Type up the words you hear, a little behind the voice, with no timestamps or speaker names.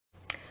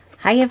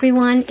Hi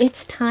everyone,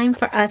 it's time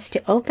for us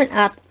to open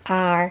up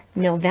our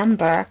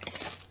November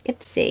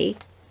IPSY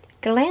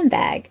Glam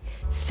Bag.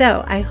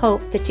 So I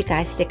hope that you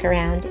guys stick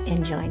around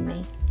and join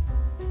me.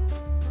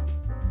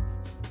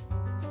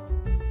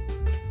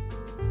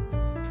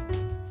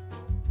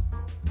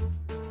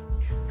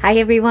 Hi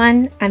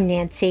everyone, I'm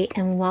Nancy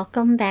and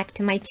welcome back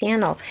to my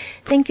channel.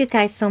 Thank you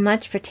guys so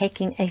much for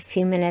taking a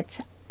few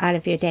minutes out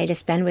of your day to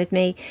spend with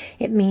me.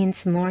 It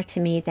means more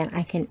to me than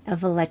I can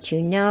ever let you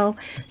know.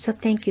 So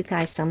thank you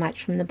guys so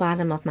much from the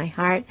bottom of my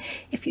heart.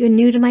 If you're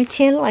new to my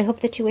channel, I hope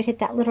that you would hit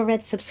that little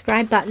red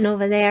subscribe button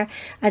over there.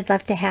 I'd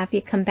love to have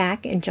you come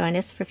back and join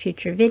us for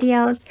future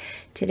videos.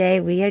 Today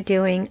we are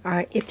doing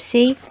our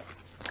IPSY,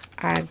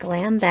 our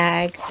Glam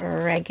Bag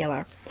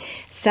regular.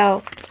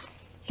 So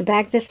the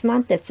bag this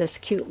month, it's this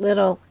cute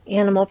little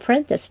animal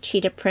print, this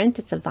cheetah print.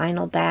 It's a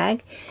vinyl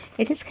bag.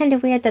 It is kind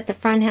of weird that the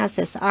front has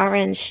this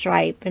orange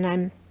stripe,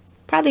 and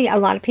probably a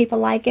lot of people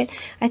like it.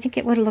 I think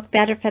it would have looked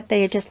better if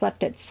they had just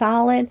left it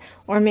solid,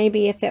 or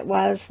maybe if it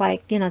was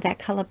like, you know, that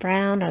color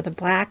brown or the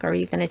black or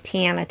even a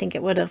tan. I think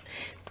it would have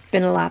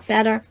been a lot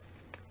better.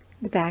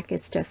 The back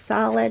is just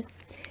solid.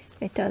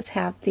 It does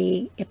have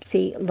the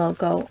IPSY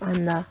logo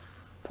on the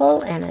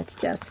pull, and it's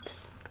just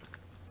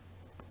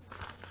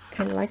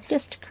kind of like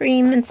just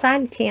cream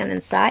inside, a tan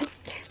inside.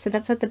 So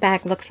that's what the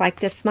bag looks like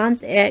this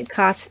month. It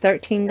costs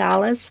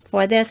 $13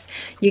 for this.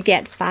 You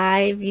get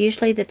 5,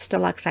 usually that's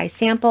deluxe size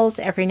samples.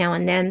 Every now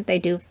and then they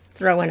do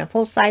throw in a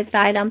full-sized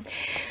item.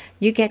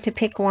 You get to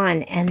pick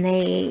one, and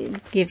they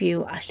give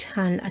you a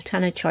ton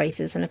of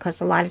choices. And of course,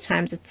 a lot of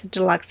times it's a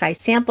deluxe size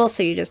sample,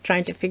 so you're just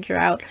trying to figure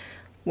out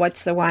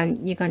what's the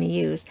one you're going to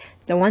use.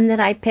 The one that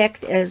I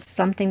picked is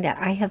something that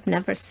I have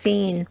never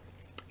seen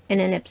in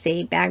an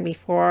IPSY bag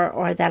before,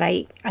 or that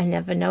I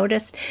never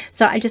noticed.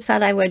 So I just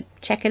thought I would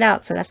check it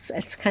out. So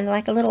it's kind of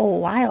like a little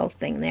wild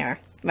thing there.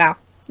 Well,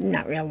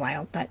 not real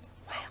wild, but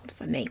wild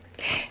for me.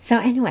 So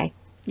anyway,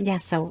 yeah,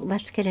 so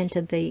let's get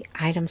into the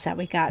items that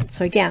we got.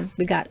 So again,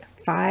 we got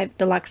 5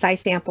 deluxe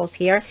size samples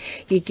here.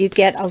 You do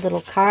get a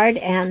little card,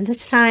 and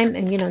this time,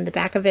 and you know, in the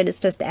back of it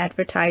is just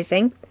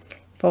advertising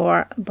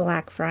for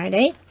Black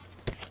Friday.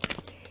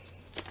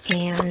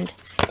 And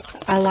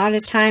a lot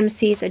of times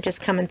these are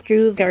just coming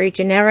through very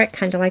generic,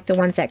 kind of like the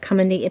ones that come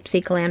in the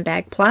IPSY Glam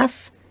Bag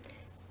Plus.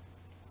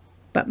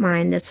 But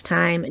mine this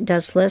time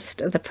does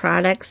list the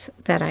products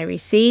that I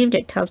received.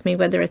 It tells me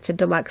whether it's a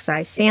deluxe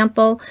size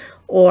sample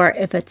or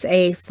if it's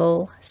a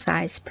full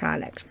size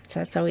product. So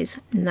that's always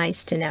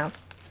nice to know.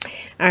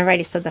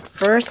 Alrighty, so the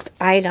first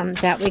item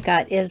that we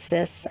got is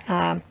this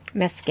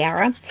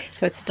mascara.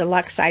 So it's a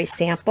deluxe size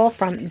sample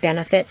from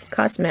Benefit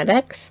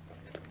Cosmetics.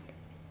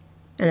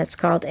 And it's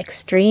called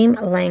Extreme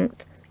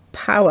Length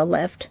Power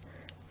Lift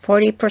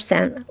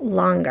 40%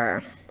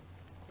 Longer.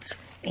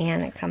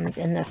 And it comes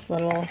in this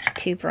little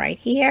tube right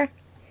here.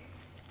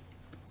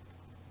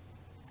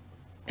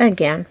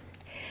 Again,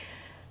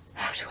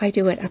 how do I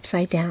do it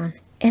upside down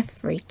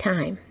every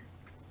time?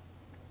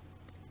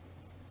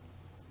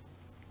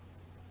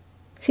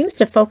 Seems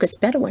to focus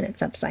better when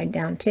it's upside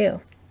down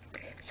too.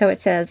 So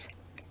it says,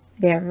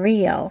 they're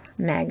real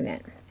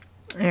magnet.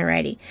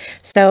 Alrighty,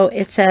 so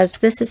it says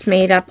this is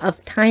made up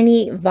of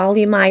tiny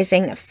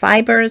volumizing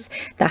fibers.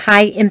 The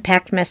high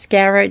impact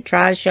mascara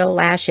draws your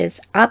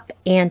lashes up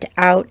and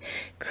out,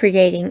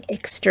 creating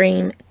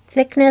extreme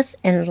thickness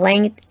and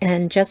length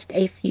in just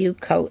a few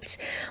coats.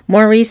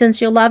 More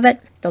reasons you'll love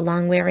it. The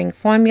long wearing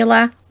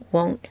formula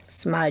won't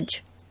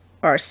smudge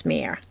or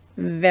smear.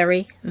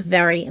 Very,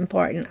 very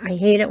important. I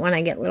hate it when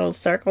I get little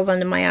circles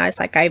under my eyes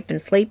like I've been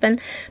sleeping,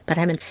 but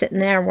I've been sitting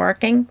there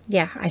working.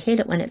 Yeah, I hate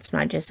it when it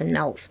smudges and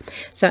melts.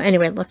 So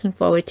anyway, looking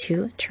forward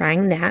to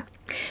trying that.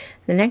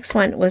 The next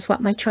one was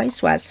what my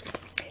choice was.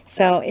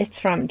 So it's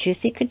from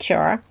Juicy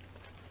Couture.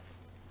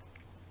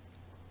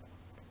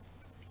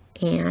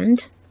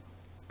 And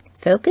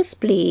focus,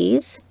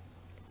 please.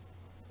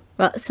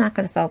 Well, it's not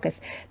going to focus,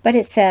 but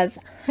it says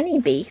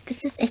Honeybee.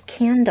 This is a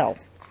candle.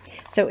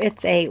 So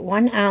it's a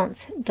 1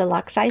 ounce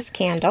deluxe size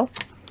candle,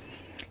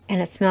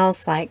 and it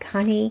smells like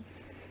honey,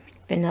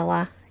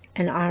 vanilla,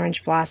 and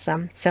orange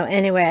blossom. So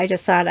anyway, I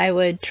just thought I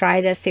would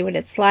try this, see what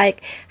it's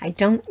like. I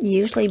don't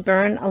usually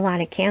burn a lot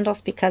of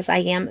candles because I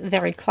am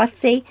very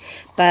klutzy,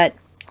 but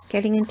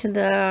getting into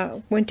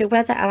the winter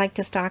weather, I like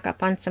to stock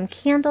up on some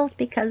candles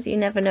because you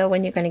never know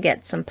when you're going to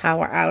get some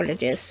power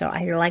outages. So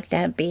I like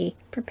to be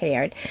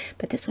prepared.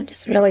 But this one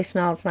just really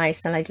smells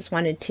nice, and I just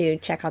wanted to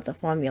check out the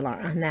formula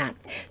on that.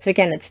 So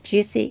again, it's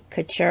Juicy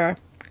Couture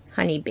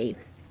Honeybee.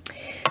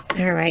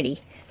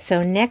 Alrighty.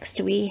 So next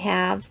we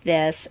have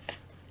this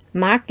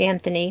Marc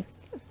Anthony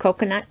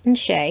Coconut and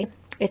Shea.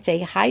 It's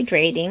a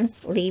hydrating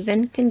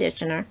leave-in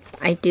conditioner.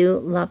 I do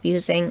love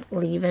using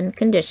leave-in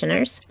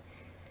conditioners.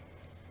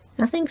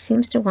 Nothing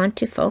seems to want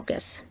to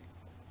focus.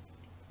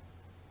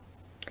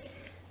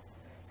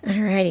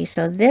 Alrighty,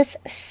 so this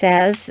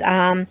says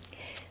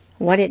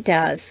what it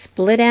does.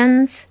 Split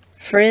ends,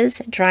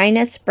 frizz,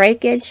 dryness,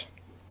 breakage,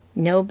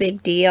 no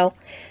big deal.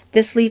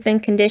 This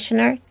leave-in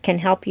conditioner can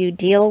help you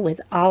deal with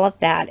all of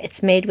that.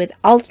 It's made with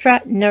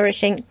ultra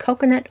nourishing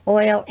coconut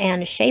oil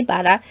and shea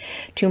butter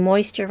to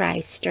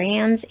moisturize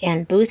strands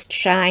and boost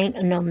shine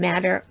no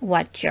matter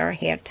what your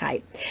hair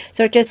type.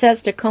 So it just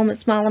says to comb a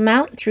small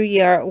amount through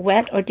your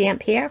wet or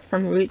damp hair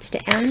from roots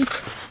to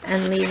ends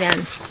and leave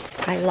in.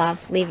 I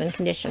love leave-in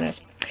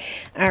conditioners.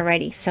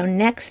 Alrighty, so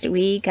next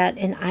we got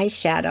an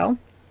eyeshadow.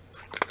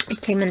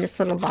 It came in this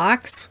little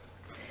box.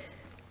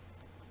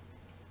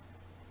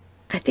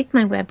 I think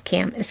my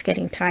webcam is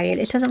getting tired.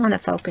 It doesn't want to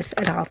focus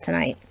at all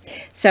tonight.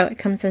 So it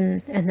comes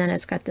in, and then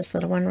it's got this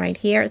little one right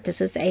here. This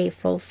is a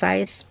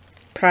full-size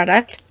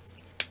product.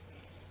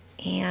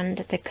 And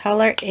the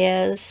color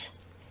is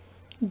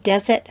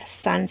Desert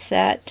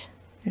Sunset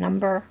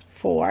number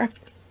 4.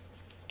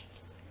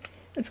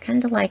 It's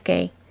kind of like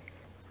a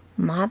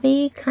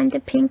mauve-y kind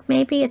of pink,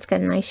 maybe. It's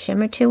got a nice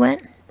shimmer to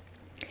it.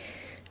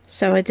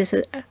 So this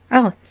is,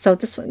 so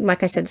this one,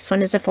 like I said, this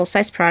one is a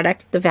full-size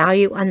product. The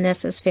value on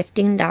this is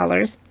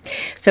 $15.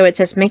 So it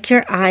says, make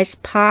your eyes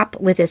pop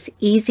with this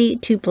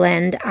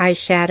easy-to-blend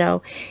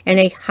eyeshadow in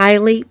a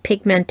highly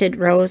pigmented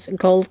rose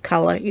gold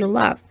color you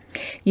love.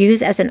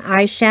 Use as an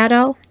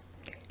eyeshadow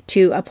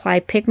to apply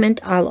pigment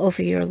all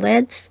over your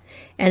lids.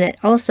 And it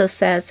also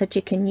says that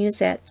you can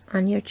use it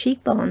on your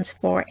cheekbones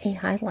for a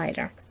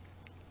highlighter.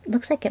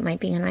 Looks like it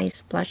might be a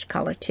nice blush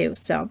color too.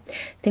 So I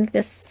think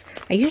this,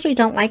 I usually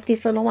don't like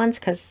these little ones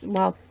because,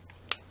 well,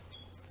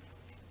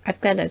 I've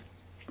got a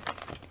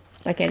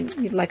like a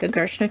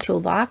Gershner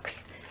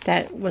toolbox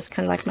that was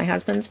kind of like my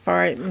husband's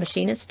for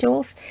machinist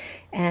tools,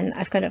 and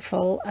I've got it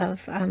full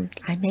of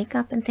eye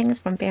makeup and things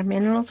from Bare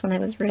Minerals when I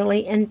was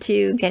really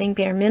into getting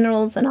Bare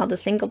Minerals and all the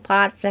single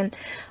pots, and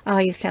oh,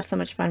 I used to have so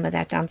much fun with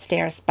that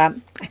downstairs. But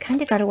I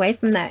kind of got away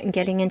from that and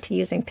getting into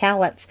using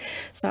palettes.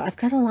 So I've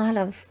got a lot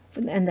of,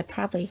 and they're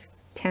probably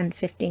 10,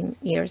 15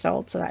 years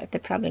old, so that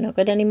they're probably no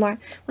good anymore.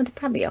 Well, they're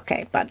probably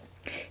okay, but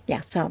yeah.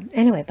 So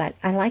anyway, but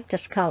I like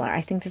this color. I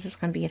think this is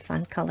going to be a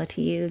fun color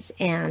to use,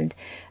 and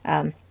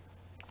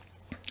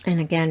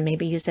again,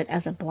 maybe use it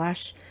as a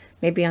blush,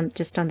 maybe on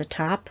just on the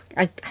top.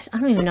 I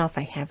don't even know if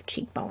I have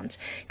cheekbones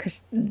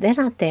because they're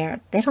not there.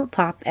 They don't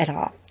pop at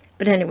all.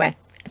 But anyway,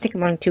 I think I'm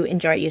going to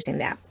enjoy using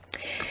that.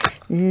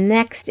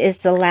 Next is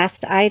the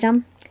last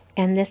item,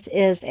 and this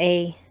is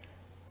a,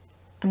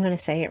 I'm going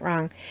to say it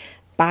wrong,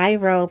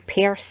 Biro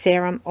Pear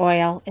Serum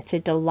Oil. It's a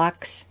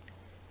deluxe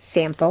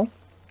sample.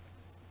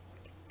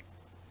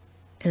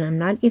 And I'm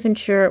not even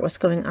sure what's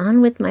going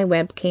on with my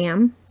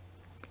webcam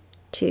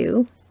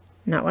to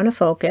not want to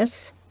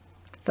focus.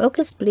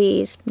 Focus,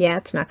 please. Yeah,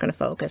 it's not going to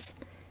focus.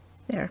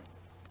 There.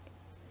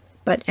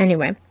 But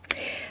anyway,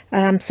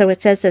 so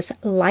it says this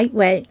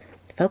lightweight,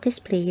 focus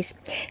please,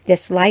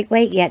 this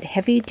lightweight yet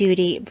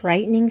heavy-duty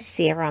brightening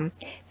serum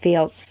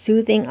feels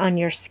soothing on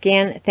your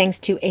skin thanks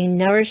to a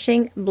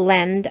nourishing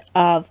blend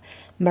of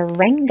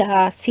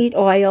moringa seed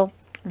oil,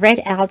 red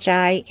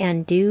algae,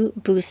 and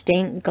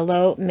dew-boosting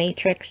glow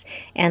matrix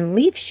and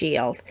leaf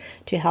shield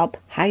to help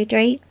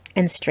hydrate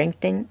and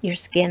strengthen your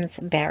skin's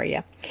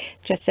barrier.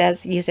 Just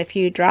says use a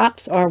few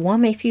drops or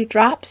warm a few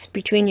drops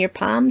between your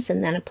palms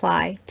and then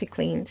apply to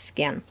clean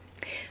skin.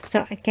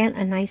 So again,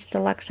 a nice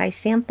deluxe size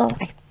sample.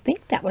 I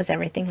think that was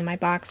everything in my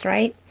box,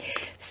 right?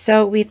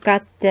 So we've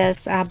got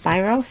this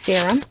Biro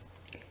serum.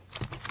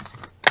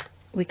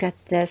 We got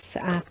this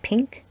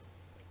pink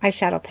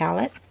eyeshadow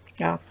palette,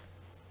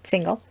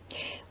 single.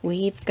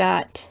 We've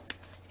got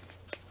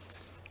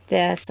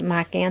this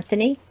Marc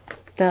Anthony,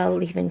 the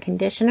leave-in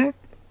conditioner.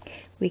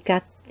 We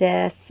got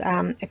this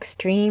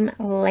extreme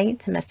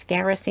length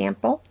mascara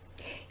sample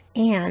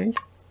and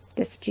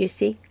this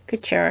Juicy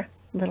Couture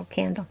little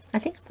candle. I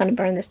think I'm going to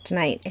burn this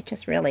tonight. It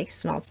just really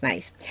smells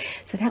nice.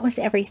 So that was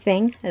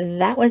everything.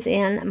 That was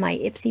in my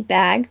IPSY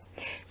bag.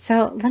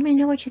 So let me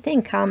know what you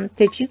think.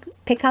 Did you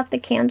pick out the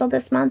candle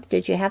this month?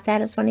 Did you have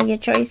that as one of your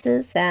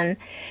choices? And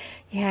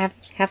yeah,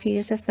 have you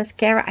used this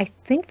mascara? I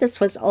think this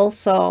was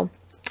also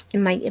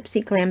in my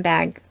IPSY Glam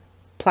Bag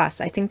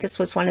Plus. I think this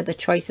was one of the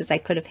choices I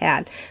could have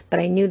had, but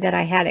I knew that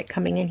I had it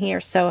coming in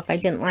here, so if I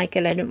didn't like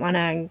it, I didn't want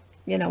to,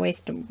 you know,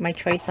 waste my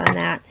choice on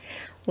that.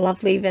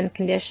 Love leave-in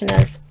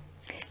conditioners.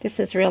 This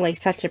is really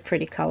such a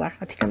pretty color.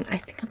 I think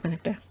I'm gonna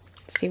have to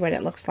see what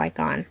it looks like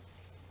on.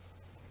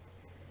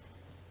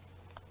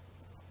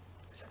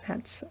 So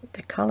that's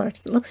the color.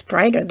 It looks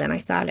brighter than I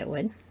thought it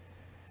would.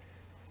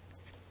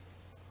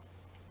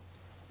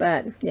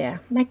 But yeah,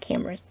 my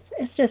camera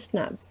is just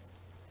not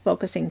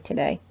focusing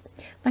today.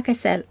 Like I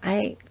said,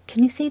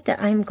 can you see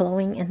that I'm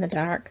glowing in the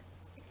dark?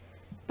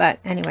 But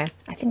anyway,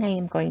 I think I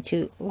am going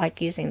to like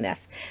using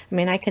this. I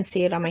mean, I can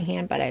see it on my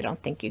hand, but I don't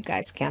think you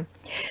guys can.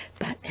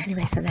 But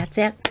anyway, so that's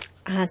it.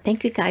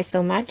 Thank you guys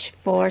so much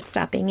for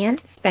stopping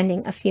in,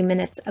 spending a few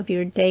minutes of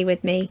your day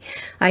with me.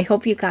 I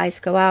hope you guys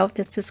go out.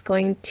 This is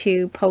going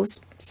to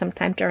post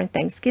sometime during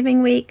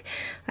Thanksgiving week.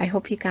 I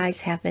hope you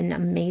guys have an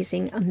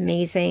amazing,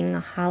 amazing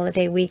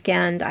holiday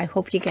weekend. I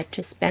hope you get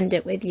to spend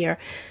it with your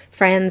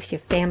friends, your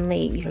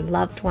family, your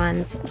loved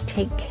ones.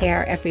 Take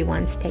care,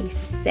 everyone. Stay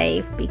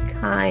safe, be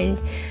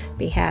kind,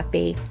 be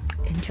happy,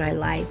 enjoy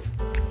life.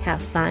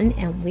 have fun,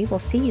 and we will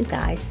see you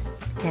guys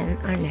in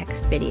our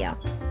next video.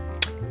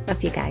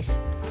 Love you guys.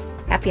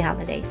 Happy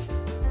holidays.